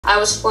I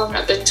was flung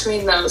up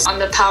between those on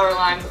the power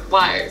line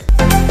wire.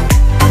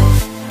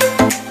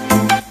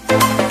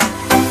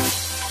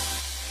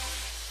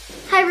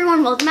 Hi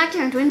everyone, welcome back to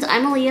Herrin Twins.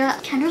 I'm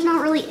Aaliyah. Kendra's not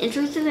really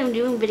interested in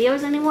doing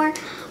videos anymore,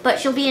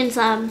 but she'll be in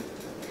some,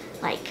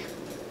 like,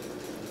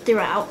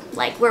 throughout.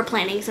 Like, we're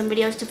planning some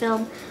videos to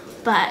film,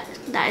 but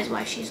that is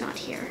why she's not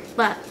here.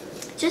 But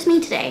just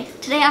me today.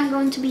 Today I'm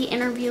going to be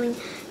interviewing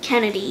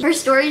Kennedy. Her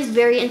story is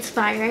very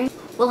inspiring.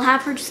 We'll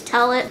have her just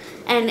tell it,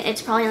 and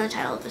it's probably in the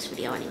title of this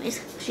video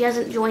anyways. She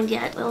hasn't joined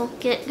yet. We'll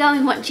get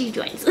going once she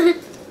joins.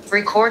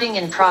 Recording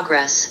in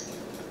progress.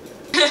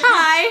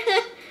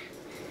 Hi.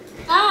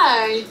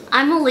 Hi.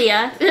 I'm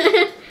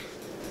Aaliyah.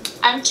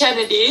 I'm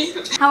Kennedy.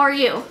 How are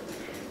you?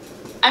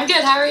 I'm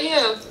good. How are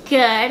you?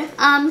 Good.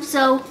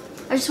 So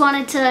I just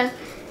wanted to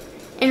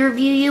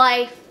interview you.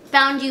 I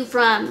found you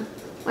from,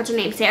 what's her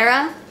name,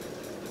 Sarah?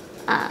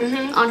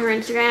 On her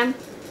Instagram,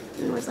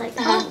 and was like,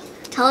 oh,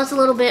 tell us a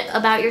little bit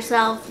about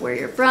yourself, where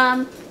you're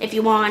from, if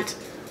you want,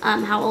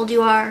 how old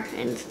you are,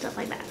 and stuff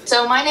like that.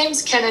 So my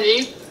name's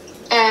Kennedy,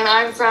 and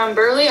I'm from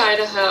Burley,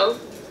 Idaho,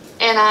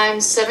 and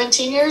I'm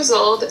 17 years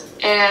old,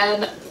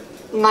 and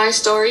my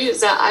story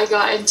is that I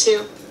got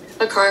into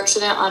a car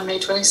accident on May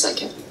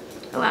 22nd.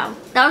 Oh, wow.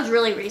 That was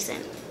really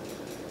recent.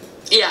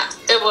 Yeah,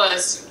 it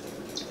was.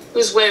 It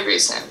was way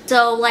recent.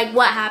 So, like,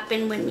 what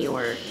happened when you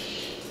were,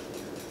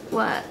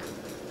 what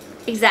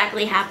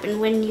exactly happened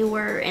when you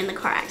were in the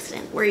car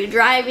accident? Were you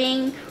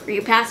driving? Were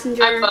you a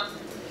passenger?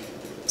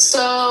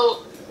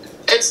 So,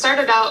 it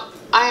started out,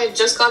 I had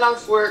just got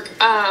off work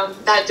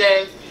that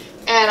day,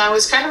 and I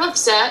was kind of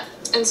upset,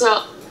 and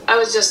so I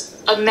was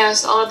just a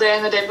mess all day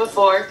and the day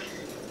before.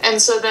 And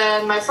so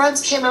then my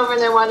friends came over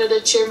and they wanted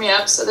to cheer me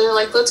up, so they're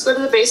like, let's go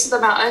to the base of the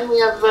mountain. We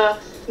have a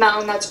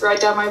mountain that's right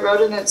down my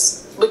road, and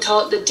we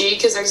call it the D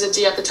because there's a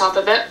D at the top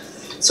of it.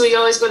 So we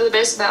always go to the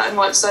base of the mountain and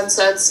watch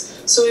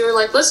sunsets. So we were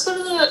like, let's go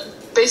to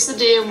the base of the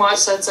D and watch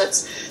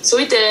sunsets. So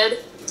we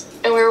did,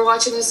 and we were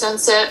watching the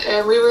sunset,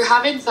 and we were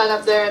having fun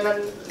up there, and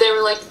then they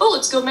were like, oh,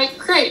 let's go make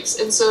crepes.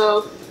 And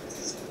so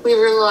we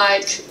were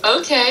like,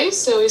 okay.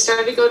 So we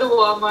started to go to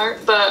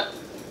Walmart, but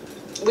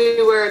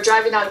we were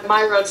driving out of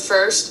my road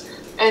first,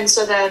 and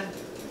so then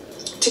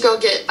to go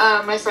get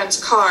my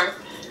friend's car,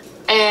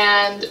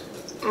 and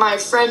my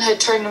friend had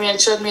turned to me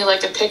and showed me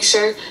like a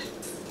picture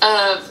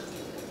of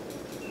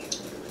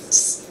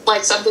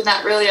like something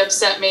that really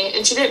upset me,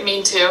 and she didn't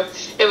mean to.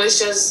 It was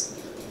just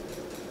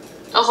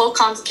a whole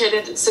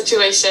complicated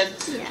situation,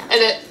 and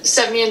it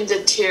sent me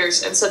into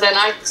tears. And so then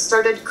I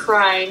started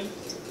crying,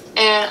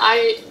 and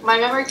my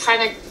memory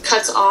kind of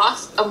cuts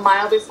off a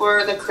mile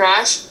before the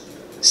crash.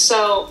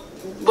 So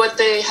what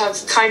they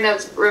have kind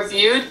of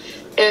reviewed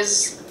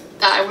is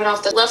that I went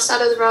off the left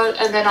side of the road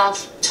and then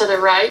off to the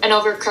right and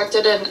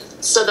overcorrected, and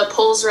so the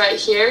pole's right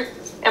here,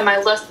 and my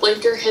left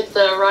blinker hit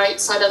the right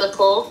side of the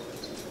pole,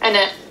 and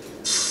it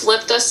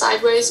flipped us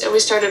sideways, and we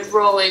started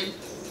rolling.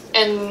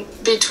 And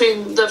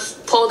between the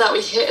pole that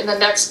we hit and the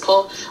next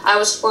pole, I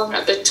was flung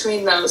up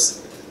between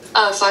those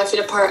 5 feet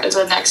apart as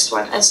the next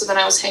one, and so then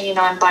I was hanging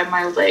on by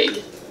my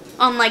leg.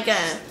 On like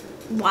a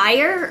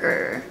wire,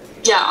 or?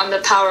 Yeah, on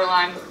the power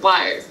line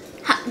wire.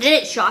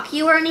 Did it shock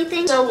you or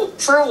anything? So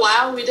for a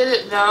while we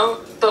didn't know,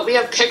 but we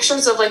have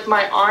pictures of like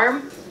my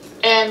arm,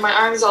 and my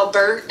arm's all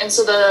burnt, and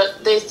so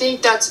they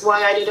think that's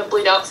why I didn't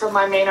bleed out from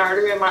my main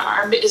artery in my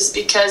arm, is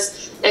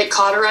because it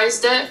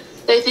cauterized it.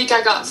 They think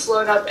I got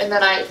flown up, and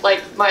then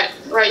my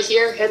right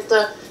here hit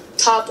the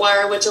top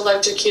wire, which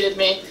electrocuted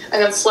me,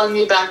 and then flung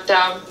me back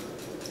down.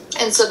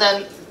 And so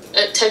then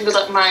it tangled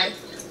up my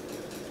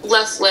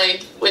left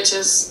leg, which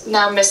is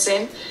now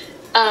missing,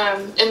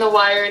 in the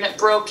wire, and it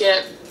broke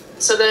it.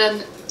 So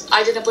then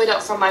I didn't bleed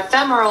out from my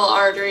femoral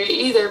artery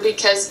either,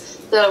 because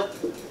the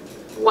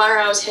wire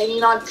I was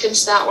hanging on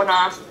pinched that one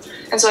off.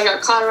 And so I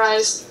got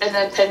cauterized and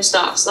then pinched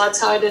off. So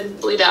that's how I didn't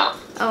bleed out.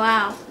 Oh,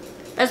 wow.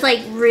 That's, like,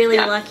 really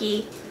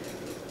lucky.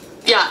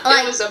 Yeah,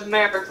 like, it was a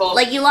miracle.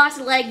 Like, you lost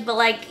a leg, but,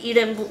 like, you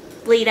didn't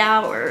bleed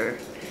out, or?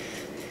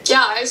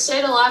 Yeah, I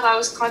stayed alive. I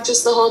was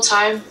conscious the whole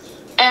time.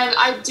 And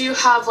I do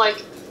have,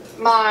 like,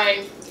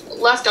 my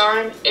left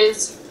arm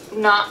is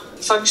not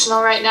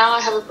functional right now.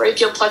 I have a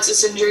brachial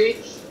plexus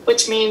injury,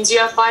 which means you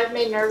have 5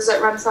 main nerves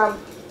that run from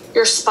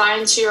your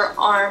spine to your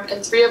arm,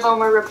 and 3 of them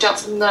were ripped out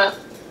from the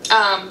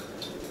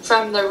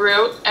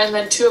root, and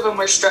then 2 of them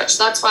were stretched.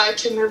 That's why I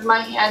can move my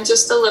hand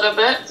just a little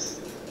bit.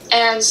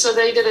 And so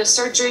they did a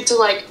surgery to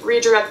like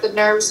redirect the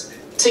nerves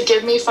to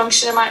give me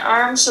function in my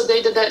arm. So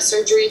they did that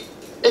surgery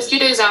a few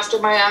days after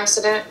my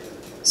accident.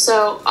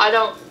 So I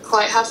don't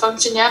quite have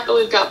function yet, but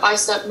we've got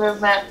bicep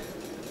movement.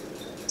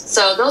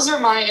 So those are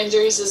my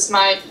injuries. Is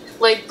my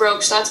leg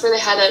broke, so that's where they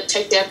had to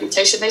take the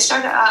amputation. They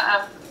started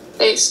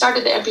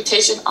the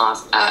amputation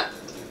off at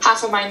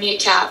half of my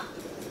kneecap,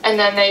 and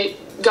then they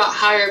got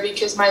higher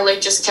because my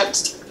leg just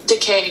kept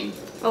decaying.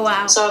 Oh,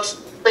 wow. So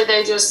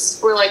they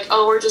just were like,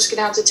 oh, we're just going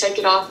to have to take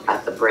it off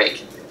at the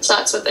break. So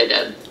that's what they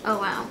did. Oh,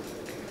 wow.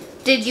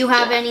 Did you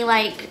have any,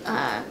 like,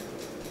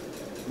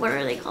 what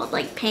are they called?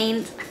 Like,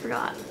 pains? I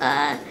forgot.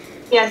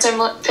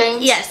 Phantom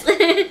pains? Yes.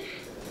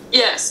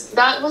 Yes,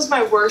 that was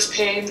my worst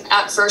pain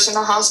at first in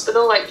the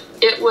hospital. Like,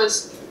 it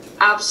was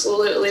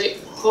absolutely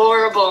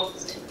horrible.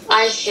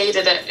 I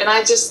hated it, and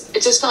it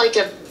just felt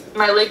like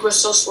my leg was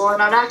so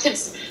swollen. And I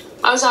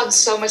was on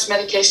so much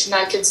medication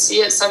that I could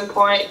see at some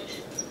point,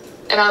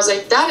 and I was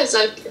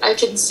like, I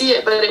can see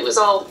it, but it was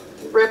all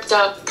ripped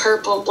up,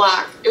 purple,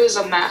 black. It was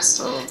a mess.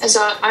 Oh. And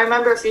so I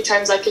remember a few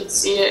times I could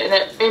see it, and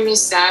it made me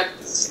sad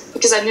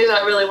because I knew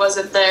that really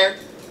wasn't there.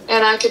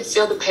 And I could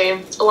feel the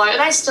pain a lot.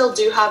 And I still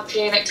do have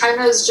pain. It kind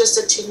of is just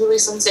a tingly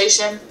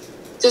sensation.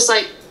 Just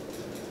like,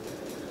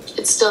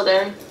 it's still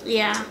there.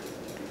 Yeah.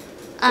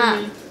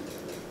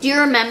 Do you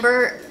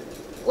remember,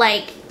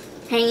 like,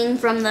 hanging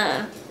from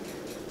the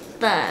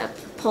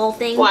pole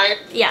thing? Wire?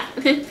 Yeah.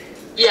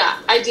 Yeah,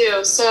 I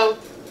do. So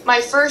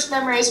my first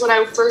memory is when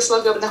I first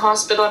woke up in the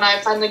hospital and I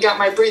finally got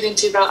my breathing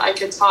tube out, I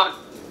could talk.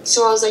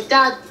 So I was like,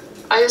 Dad,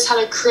 I just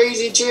had a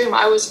crazy dream.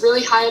 I was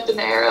really high up in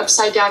the air,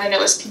 upside down, and it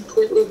was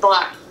completely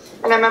black.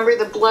 And I remember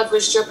the blood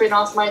was dripping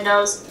off my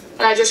nose,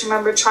 and I just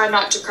remember trying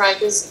not to cry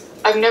because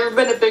I've never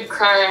been a big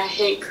crier. I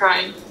hate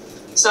crying.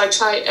 So I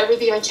try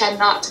everything I can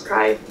not to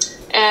cry.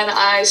 And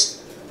I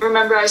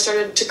remember I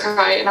started to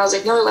cry, and I was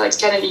like, no, like,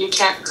 Kennedy, you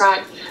can't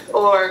cry,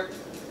 or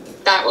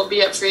that will be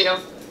it for you.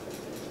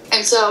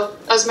 And so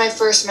that was my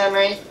first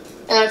memory.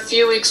 And a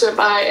few weeks went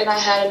by, and I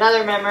had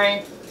another memory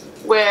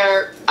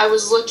where I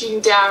was looking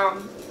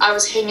down. I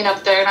was hanging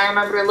up there, and I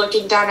remember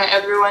looking down at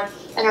everyone,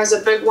 and there was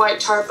a big white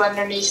tarp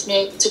underneath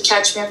me to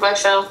catch me if I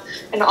fell,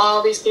 and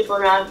all these people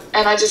around.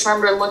 And I just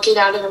remember looking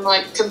at them,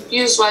 like,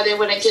 confused why they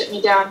wouldn't get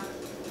me down.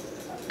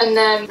 And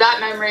then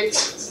that memory,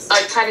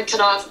 I kind of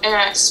cut off, and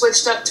I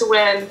switched up to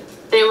when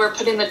they were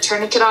putting the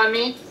tourniquet on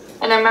me.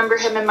 And I remember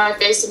him in my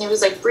face, and he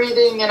was, like,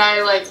 breathing, and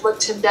I, like,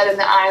 looked him dead in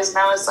the eyes, and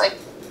I was like,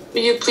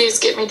 will you please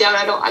get me down?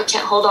 I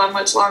can't hold on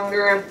much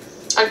longer.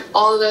 And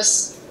all of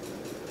this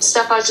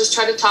stuff, I was just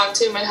trying to talk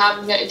to him and have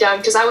him get me down,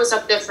 because I was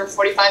up there for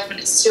 45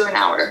 minutes to an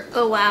hour.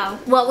 Oh, wow.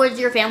 What was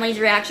your family's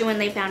reaction when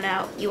they found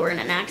out you were in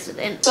an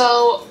accident?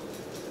 So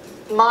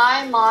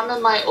my mom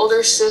and my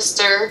older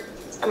sister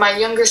and my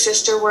younger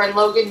sister were in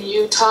Logan,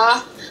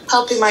 Utah,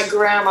 helping my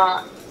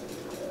grandma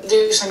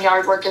do some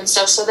yard work and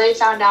stuff. So they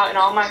found out, and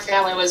all my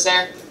family was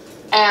there.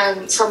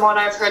 And from what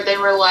I've heard, they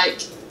were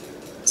like,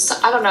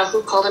 I don't know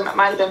who called him. It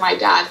might have been my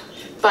dad.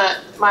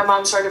 But my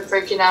mom started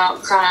freaking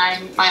out,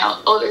 crying.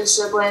 My older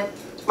sister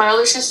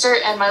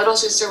and my little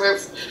sister were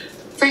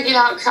freaking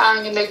out,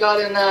 crying, and they got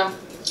in the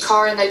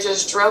car and they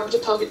just drove to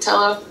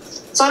Pocatello.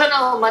 So I don't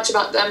know much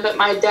about them, but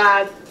my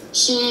dad,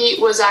 he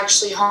was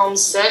actually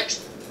homesick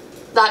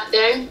that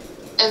day.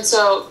 And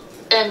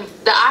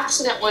the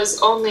accident was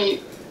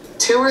only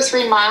 2 or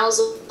 3 miles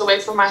away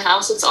from my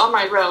house. It's on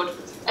my road.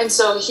 And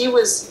so he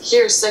was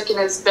here sick in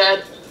his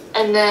bed.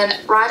 And then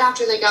right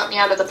after they got me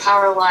out of the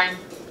power line,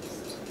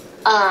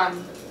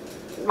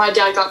 my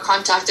dad got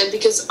contacted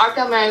because our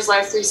family has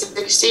Life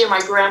 360 and my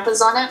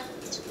grandpa's on it.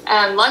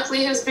 And luckily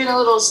he was being a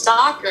little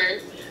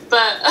stalker,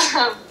 but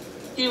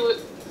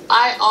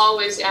I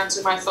always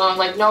answer my phone,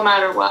 like no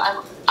matter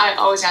what, I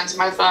always answer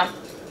my phone.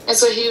 And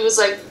so he was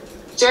like,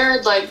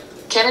 Jared, like,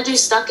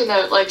 Kennedy's stuck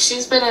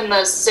she's been in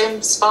the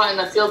same spot in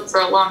the field for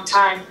a long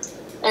time.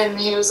 And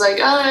he was like,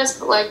 oh,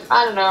 it's like,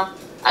 I don't know.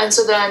 And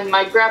so then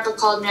my grandpa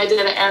called me, I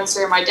didn't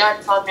answer. My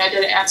dad called me, I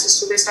didn't answer.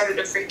 So they started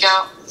to freak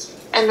out.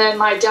 And then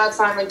my dad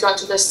finally got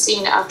to the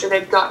scene after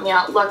they'd got me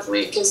out,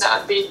 luckily, because that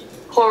would be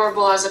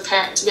horrible as a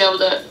parent to be able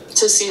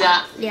to see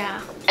that.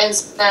 Yeah. And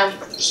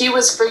he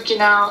was freaking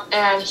out,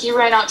 and he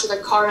ran out to the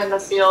car in the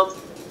field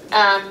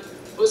and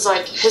was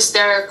like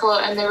hysterical.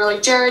 And they were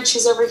like, Jared,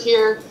 she's over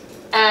here.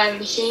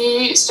 And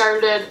he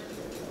started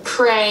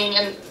praying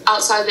and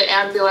outside the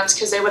ambulance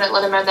because they wouldn't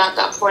let him in at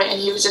that point.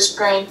 And he was just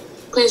praying,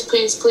 please,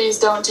 please, please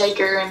don't take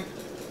her. And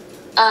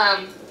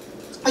I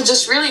was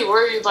just really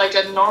worried like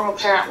a normal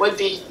parent would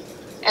be.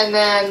 And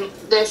then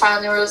they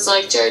finally was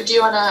like, Jared, do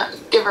you want to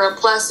give her a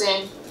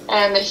blessing?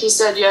 And he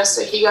said yes,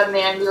 so he got in the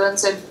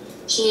ambulance and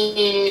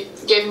he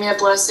gave me a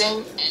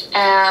blessing.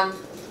 And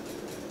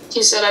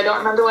he said, I don't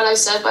remember what I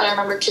said, but I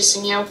remember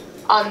kissing you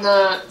on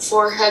the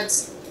forehead,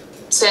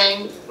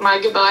 saying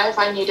my goodbye if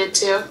I needed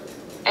to.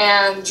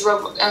 And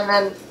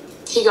then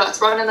he got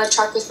thrown in the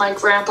truck with my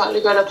grandpa to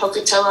go to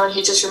Pocatello, and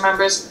he just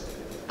remembers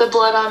the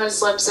blood on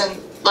his lips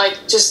and like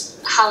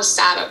just how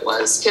sad it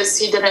was because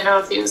he didn't know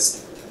if he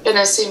was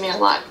gonna see me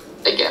alive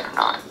again or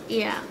not.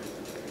 Yeah,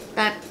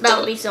 that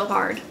would be so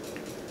hard.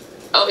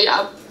 Oh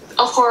yeah,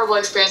 a horrible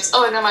experience.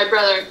 Oh, and then my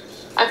brother,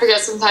 I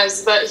forget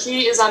sometimes, but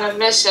he is on a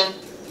mission,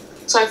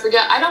 so I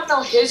forget. I don't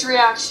know his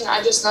reaction.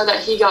 I just know that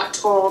he got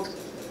told,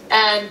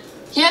 and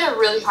he had a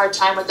really hard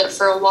time with it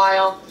for a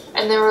while.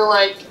 And they were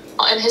like,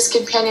 and his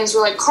companions were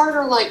like,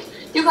 Carter, like,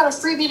 you got a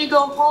freebie to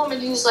go home. And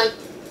he was like,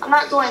 I'm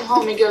not going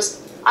home. He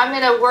goes, I'm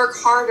going to work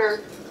harder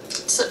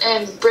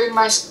and bring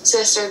my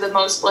sister the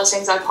most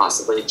blessings I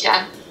possibly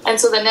can. And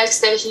so the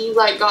next day he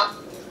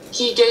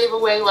gave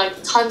away like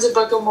tons of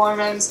Book of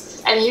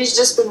Mormons, and he's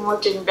just been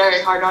working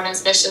very hard on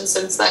his mission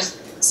since then.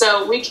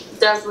 So we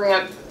definitely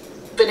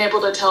have been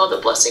able to tell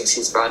the blessings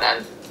he's brought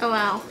in. Oh,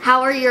 wow.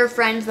 How are your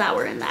friends that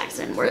were in the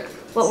accident?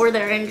 What were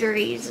their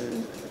injuries?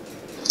 And...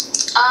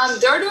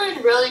 They're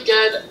doing really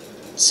good.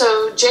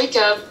 So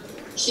Jacob,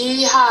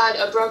 he had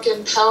a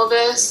broken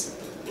pelvis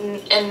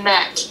and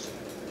neck.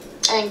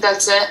 I think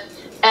that's it.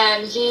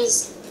 And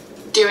he's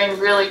doing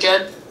really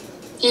good.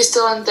 He's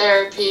still in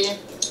therapy,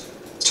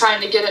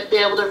 trying to be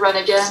able to run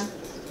again.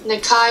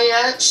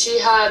 Nikaya, she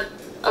had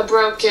a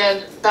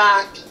broken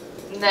back,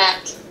 neck,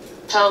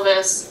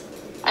 pelvis,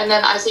 and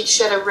then I think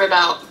she had a rib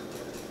out.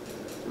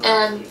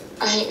 And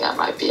I think that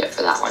might be it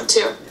for that one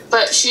too.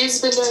 But she's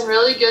been doing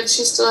really good.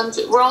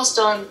 We're all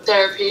still in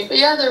therapy. But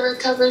yeah, the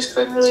recovery's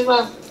going really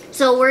well.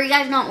 So were you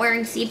guys not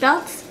wearing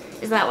seatbelts?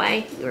 Is that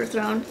why you were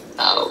thrown?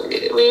 No,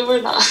 we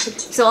were not.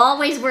 So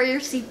always wear your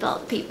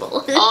seatbelt,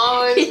 people.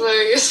 Always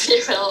wear your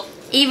seatbelt.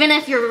 Even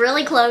if you're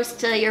really close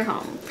to your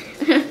home.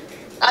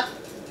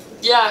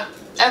 Yeah,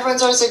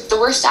 everyone's always like, the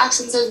worst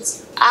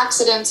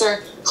accidents are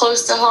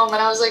close to home.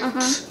 And I was like,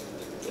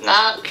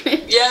 nah,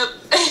 yep,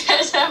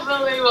 it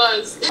definitely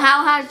was.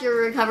 How has your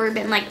recovery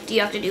been? Like, do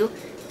you have to do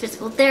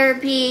physical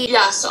therapy?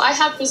 Yeah, so I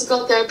have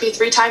physical therapy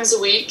 3 times a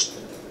week.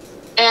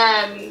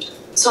 And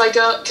so I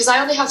go, because I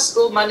only have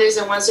school Mondays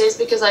and Wednesdays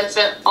because I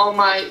fit all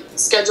my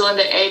schedule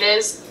into 8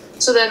 days.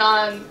 So then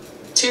on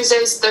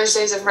Tuesdays,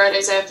 Thursdays, and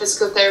Fridays, I have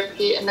physical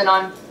therapy. And then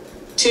on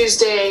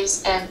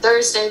Tuesdays and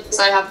Thursdays,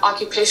 I have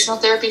occupational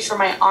therapy for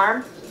my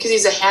arm because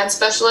he's a hand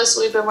specialist.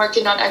 So we've been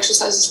working on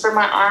exercises for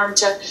my arm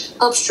to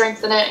help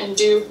strengthen it and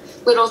do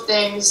little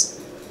things.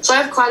 So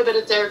I have quite a bit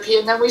of therapy.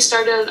 And then we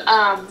started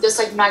this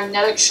like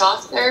magnetic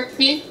shock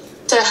therapy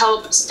to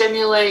help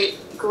stimulate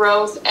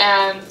growth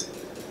and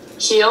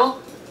heal.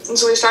 And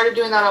so we started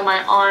doing that on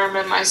my arm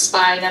and my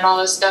spine and all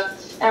this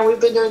stuff. And we've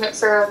been doing it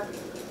for,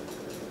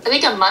 I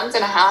think, a month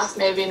and a half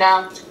maybe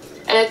now.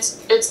 And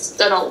it's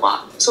done a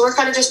lot. So we're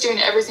kind of just doing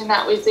everything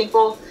that we think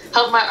will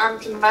help my arm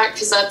come back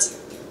because that's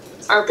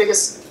our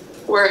biggest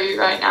worry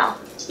right now.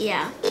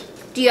 Yeah.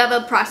 Do you have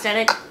a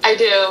prosthetic? I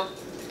do.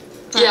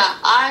 Yeah,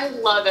 I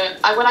love it.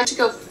 I went out to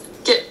go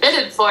get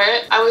fitted for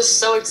it. I was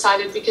so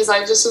excited because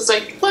I just was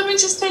like, let me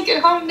just take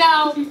it home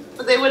now.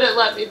 But they wouldn't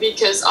let me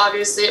because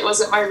obviously it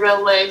wasn't my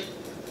real leg.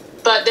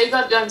 But they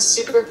got it done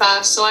super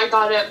fast, so I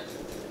got it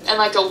in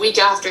like a week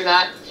after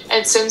that.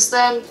 And since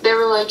then, they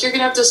were like, you're going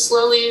to have to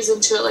slowly ease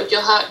into it. Like,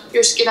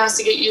 your skin has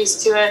to get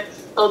used to it.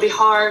 It'll be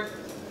hard.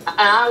 And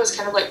I was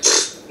kind of like,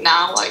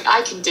 nah, like,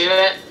 I can do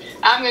it.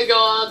 I'm going to go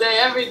all day,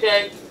 every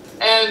day.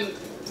 And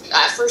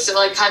at first, it,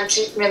 like, kind of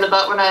kicked me in the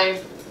butt when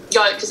I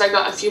got it because I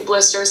got a few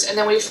blisters. And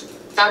then we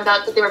found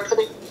out that they were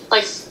putting,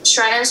 like,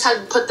 Shriners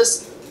had put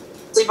this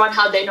sleeve on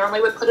how they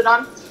normally would put it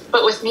on.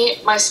 But with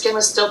me, my skin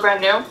was still brand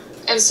new.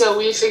 And so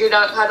we figured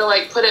out how to,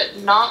 like, put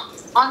it not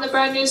on the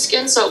brand new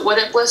skin so it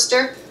wouldn't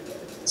blister.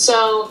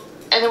 So,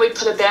 and then we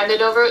put a Band-Aid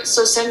over it.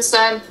 So since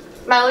then,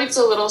 my leg's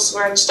a little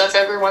sore and stuff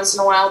every once in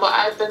a while, but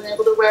I've been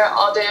able to wear it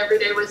all day, every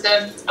day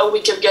within a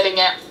week of getting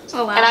it.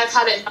 Oh, wow. And I've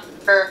had it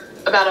for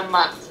about a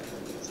month.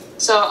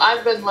 So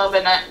I've been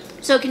loving it.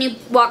 So can you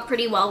walk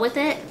pretty well with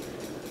it?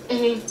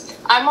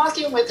 Mm-hmm. I'm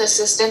walking with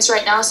assistance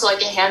right now, so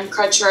like a hand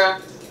crutch or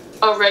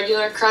a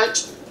regular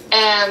crutch.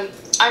 And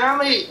I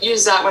normally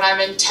use that when I'm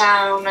in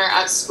town or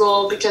at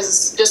school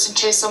because just in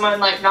case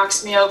someone like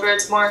knocks me over,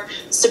 it's more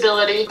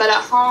stability. But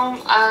at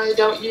home, I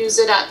don't use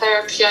it. At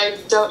therapy, I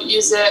don't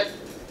use it.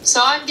 So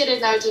I'm getting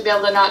there to be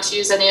able to not to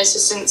use any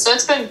assistance. So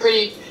it's been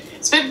pretty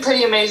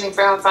amazing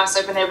for how fast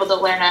I've been able to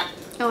learn it.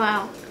 Oh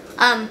wow.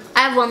 I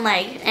have one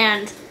leg,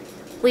 and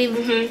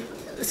we've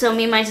so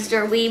me and my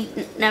sister,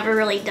 we've never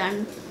really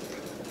done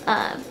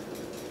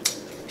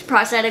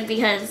prosthetic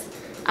because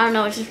I don't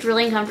know, it's just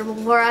really uncomfortable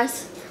for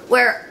us.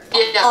 We're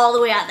all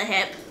the way at the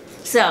hip,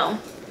 so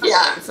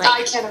yeah, it's like,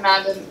 I can't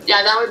imagine.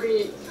 Yeah, that would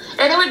be,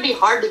 and it would be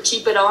hard to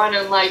keep it on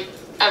and like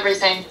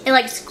everything. It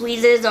like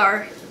squeezes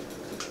our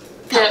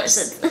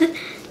hips.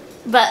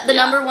 But the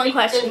number one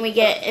question we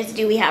get is,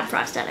 do we have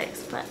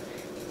prosthetics? But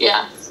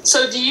yeah.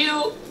 So do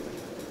you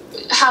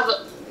have?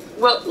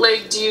 What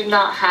leg do you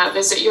not have?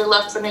 Is it your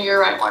left one or your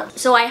right one?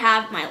 So I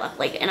have my left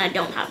leg, and I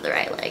don't have the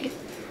right leg.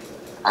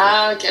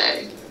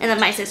 Okay. And then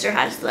my sister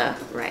has the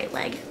right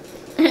leg.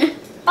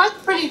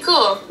 That's pretty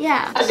cool.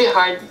 Yeah. That'd be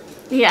hard.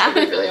 Yeah.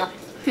 That'd be really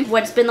hard.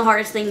 What's been the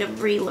hardest thing to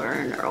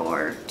relearn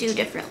or do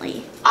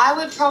differently? I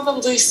would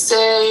probably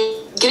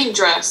say getting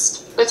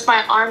dressed. With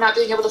my arm not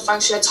being able to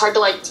function, it's hard to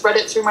like thread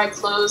it through my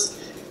clothes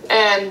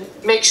and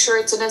make sure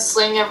it's in a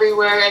sling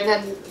everywhere. And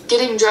then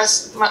getting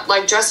dressed,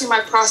 like dressing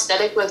my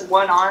prosthetic with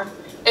one arm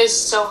is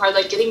so hard.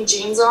 Like getting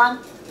jeans on,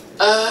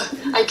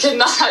 I could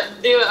not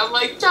do it. I'm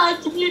like,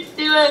 God, can you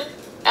do it?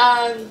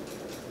 And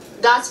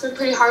that's been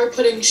pretty hard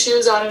putting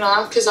shoes on and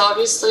off because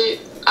obviously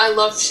I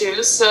love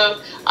shoes. So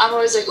I'm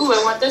always like, ooh,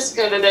 I want this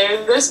pair today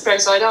or this pair.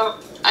 So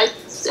I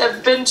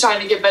have been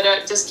trying to get better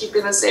at just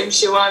keeping the same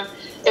shoe on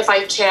if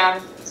I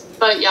can.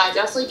 But yeah,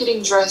 definitely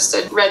getting dressed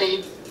and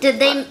ready. Did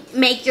they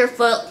make the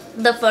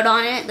foot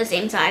on it the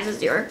same size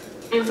as your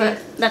foot?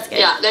 That's good.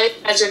 Yeah, they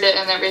measured it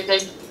and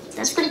everything.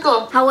 That's pretty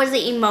cool. How was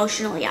it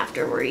emotionally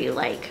after? Were you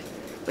like,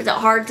 was it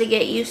hard to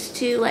get used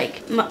to,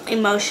 like,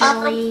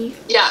 emotionally?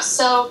 Yeah,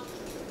 so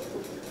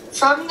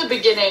from the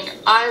beginning,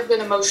 I've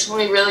been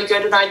emotionally really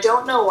good, and I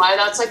don't know why.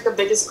 That's like the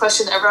biggest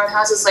question everyone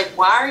has is like,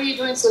 why are you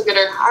doing so good,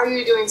 or how are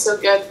you doing so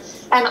good?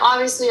 And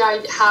obviously,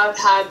 I have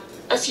had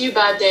a few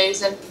bad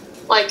days, and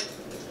like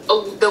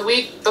the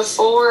week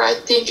before, I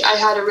think I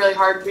had a really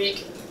hard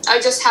week. I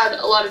just had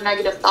a lot of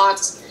negative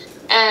thoughts,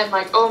 and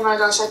like, oh my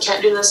gosh, I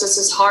can't do this. This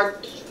is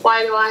hard.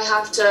 Why do I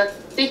have to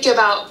think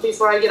about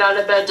before I get out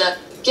of bed to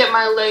get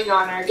my leg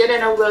on or get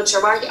in a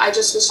wheelchair? Why? I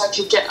just wish I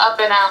could get up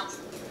and out.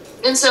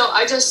 And so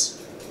I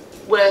just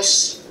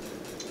wish,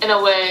 in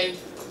a way,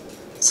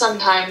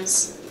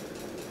 sometimes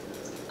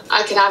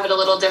I could have it a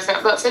little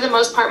different. But for the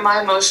most part,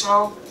 my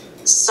emotional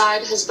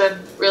side has been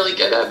really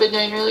good. I've been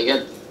doing really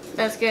good.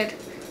 That's good.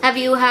 Have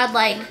you had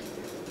like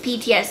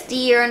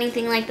PTSD or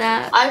anything like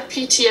that? I have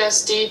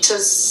PTSD to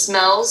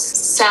smells,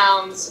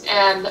 sounds,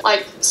 and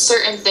like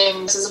certain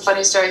things. This is a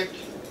funny story.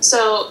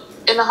 So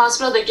in the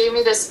hospital, they gave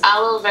me this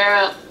aloe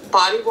vera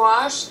body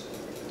wash.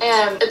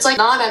 And it's like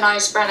not a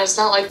nice brand. It's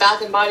not like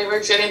Bath and Body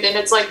Works or anything.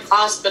 It's like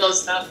hospital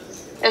stuff.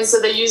 And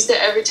so they used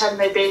it every time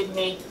they bathed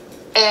me.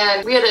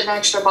 And we had an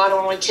extra bottle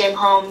when we came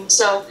home.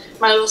 So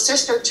my little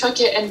sister took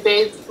it and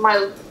bathed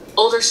my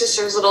older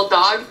sister's little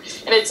dog.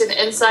 And it's an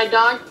inside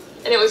dog.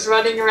 And it was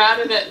running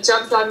around and it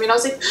jumped on me. And I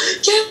was like,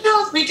 get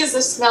off me, because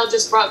the smell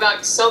just brought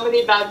back so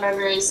many bad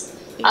memories.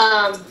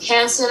 Hand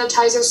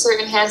sanitizer,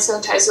 certain hand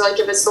sanitizer, like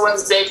if it's the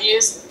ones they've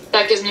used,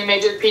 that gives me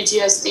major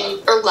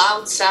PTSD. Or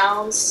loud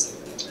sounds.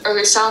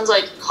 Or sounds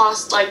like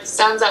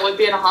sounds that would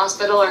be in a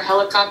hospital, or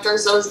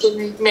helicopters. Those give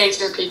me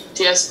major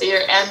PTSD.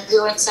 Or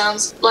ambulance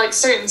sounds, like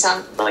certain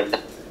sounds like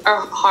that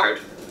are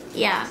hard.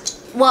 Yeah.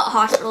 What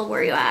hospital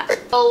were you at?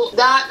 Oh,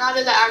 that night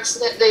of the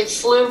accident, they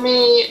flew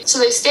me. So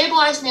they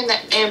stabilized me in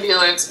the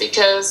ambulance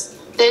because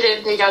they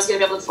didn't think I was going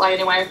to be able to fly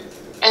anyway.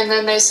 And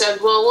then they said,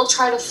 well, we'll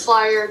try to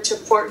fly her to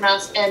Port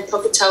Neuf and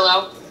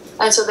Pocatello.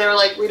 And so they were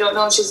like, we don't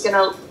know if she's going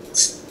to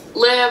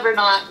live or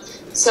not.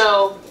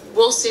 So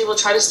we'll see. We'll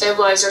try to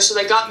stabilize her. So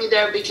they got me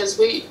there because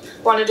we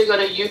wanted to go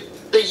to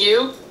the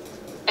U,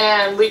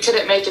 and we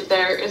couldn't make it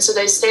there. And so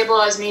they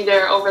stabilized me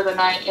there over the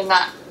night. And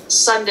that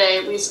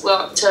Sunday, we flew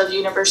out to the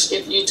University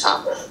of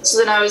Utah. So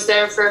then I was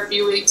there for a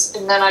few weeks,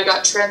 and then I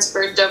got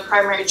transferred to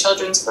Primary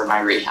Children's for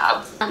my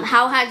rehab.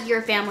 How has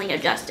your family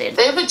adjusted?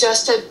 They've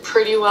adjusted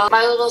pretty well.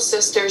 My little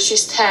sister,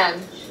 she's 10,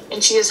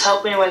 and she has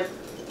helped me with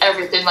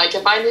everything. Like,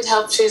 if I need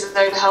help, she's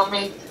there to help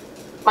me.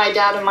 My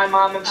dad and my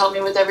mom have helped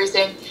me with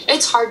everything.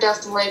 It's hard,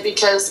 definitely,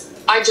 because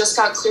I just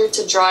got cleared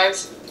to drive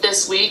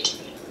this week.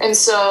 And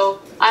so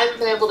I haven't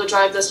been able to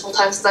drive this full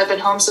time since I've been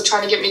home. So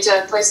trying to get me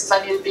to places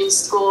I need to be,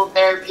 school,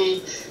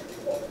 therapy,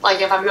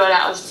 like if I'm going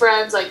out with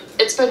friends, like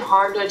it's been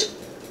hard to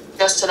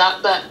adjust to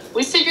that. But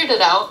we figured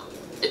it out.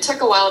 It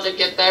took a while to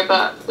get there,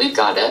 but we've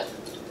got it.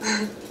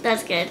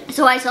 That's good.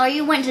 So I saw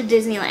you went to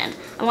Disneyland.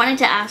 I wanted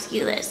to ask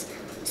you this.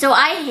 So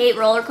I hate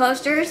roller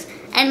coasters,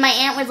 and my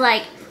aunt was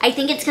like, I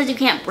think it's because you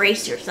can't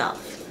brace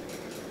yourself.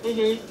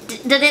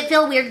 Mm-hmm. Did it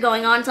feel weird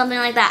going on something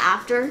like that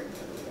after?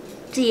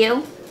 To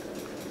you?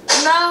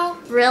 No.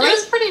 Really? It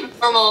was pretty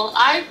normal.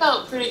 I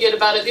felt pretty good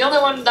about it. The only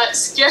one that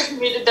scared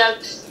me to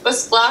death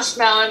was Splash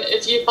Mountain.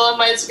 If you follow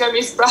my Instagram,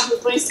 you've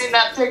probably seen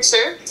that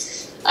picture.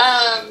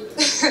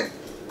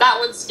 That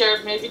one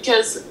scared me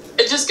because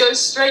it just goes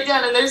straight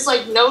down and there's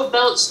like no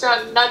belt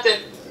strap, nothing.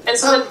 And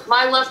so then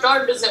my left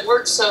arm doesn't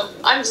work, so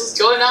I'm just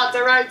going out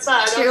the right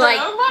side. So you're like,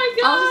 oh my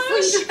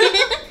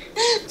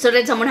gosh. So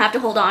did someone have to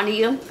hold on to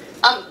you?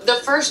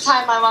 The first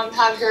time my mom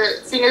had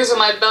her fingers on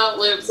my belt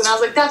loops, and I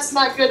was like, that's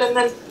not good. And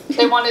then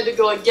they wanted to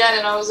go again,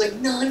 and I was like,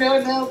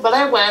 no. But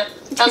I went.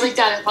 I was like,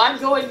 Dad, if I'm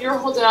going, you're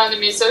holding on to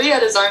me. So he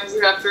had his arms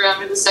wrapped around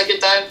me the second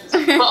time.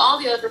 But all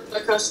the other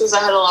roller coasters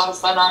I had a lot of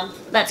fun on.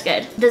 That's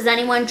good. Does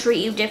anyone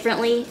treat you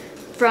differently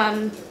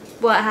from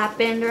what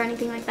happened or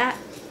anything like that?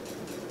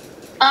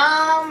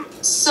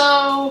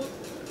 So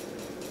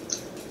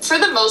for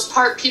the most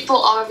part, people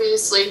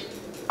obviously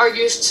are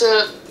used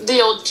to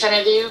the old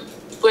Kennedy,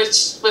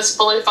 which was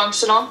fully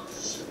functional.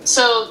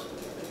 So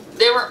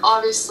they were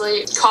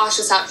obviously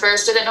cautious at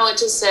first. They didn't know what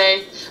to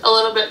say, a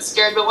little bit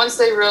scared. But once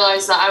they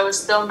realized that I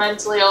was still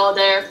mentally all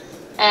there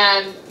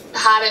and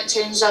hadn't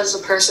changed as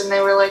a person,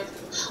 they were like,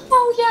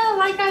 oh yeah,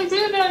 like I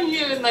do know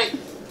you. And like,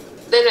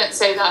 they didn't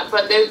say that,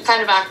 but they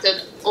kind of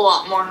acted a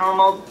lot more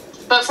normal.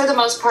 But for the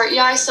most part,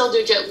 yeah, I still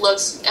do get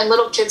looks, and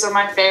little kids are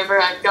my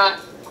favorite. I've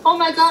got, oh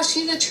my gosh,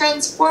 he's a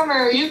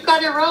transformer. You've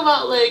got a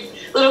robot leg.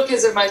 Little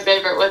kids are my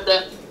favorite with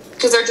it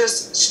because they're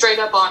just straight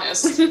up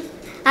honest.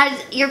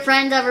 Has your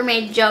friends ever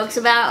made jokes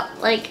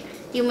about, like,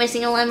 you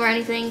missing a limb or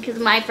anything? Because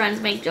my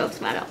friends make jokes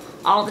about it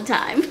all the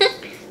time.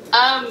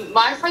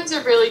 My friends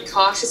are really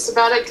cautious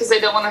about it because they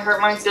don't want to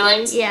hurt my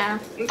feelings. Yeah.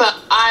 But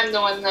I'm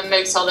the one that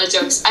makes all the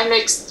jokes. I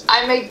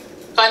make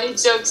funny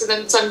jokes, and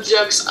then some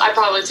jokes I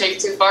probably take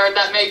too far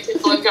that make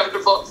people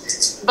uncomfortable.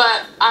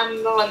 But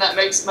I'm the one that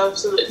makes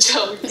most of the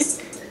jokes.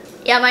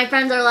 Yeah, my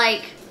friends are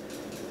like,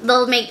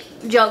 they'll make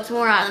jokes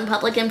more out in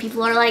public, and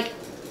people are like,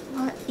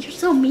 what? You're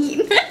so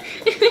mean.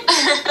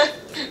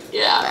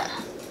 Yeah. But,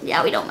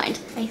 yeah, we don't mind.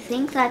 I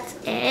think that's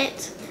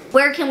it.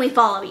 Where can we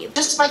follow you?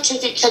 Just my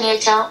Kick It Kenny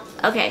account.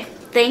 Okay.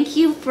 thank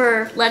you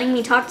for letting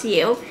me talk to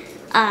you.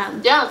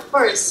 Yeah, of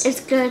course.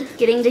 It's good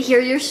getting to hear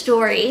your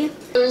story.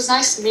 It was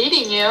nice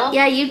meeting you.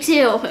 Yeah, you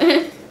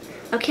too.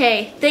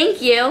 Okay,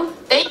 thank you.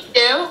 Thank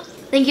you.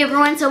 Thank you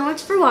everyone so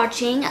much for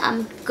watching.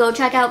 Go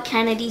check out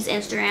Kennedy's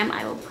Instagram.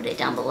 I will put it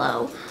down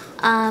below.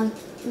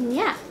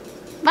 Yeah.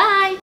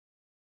 Bye.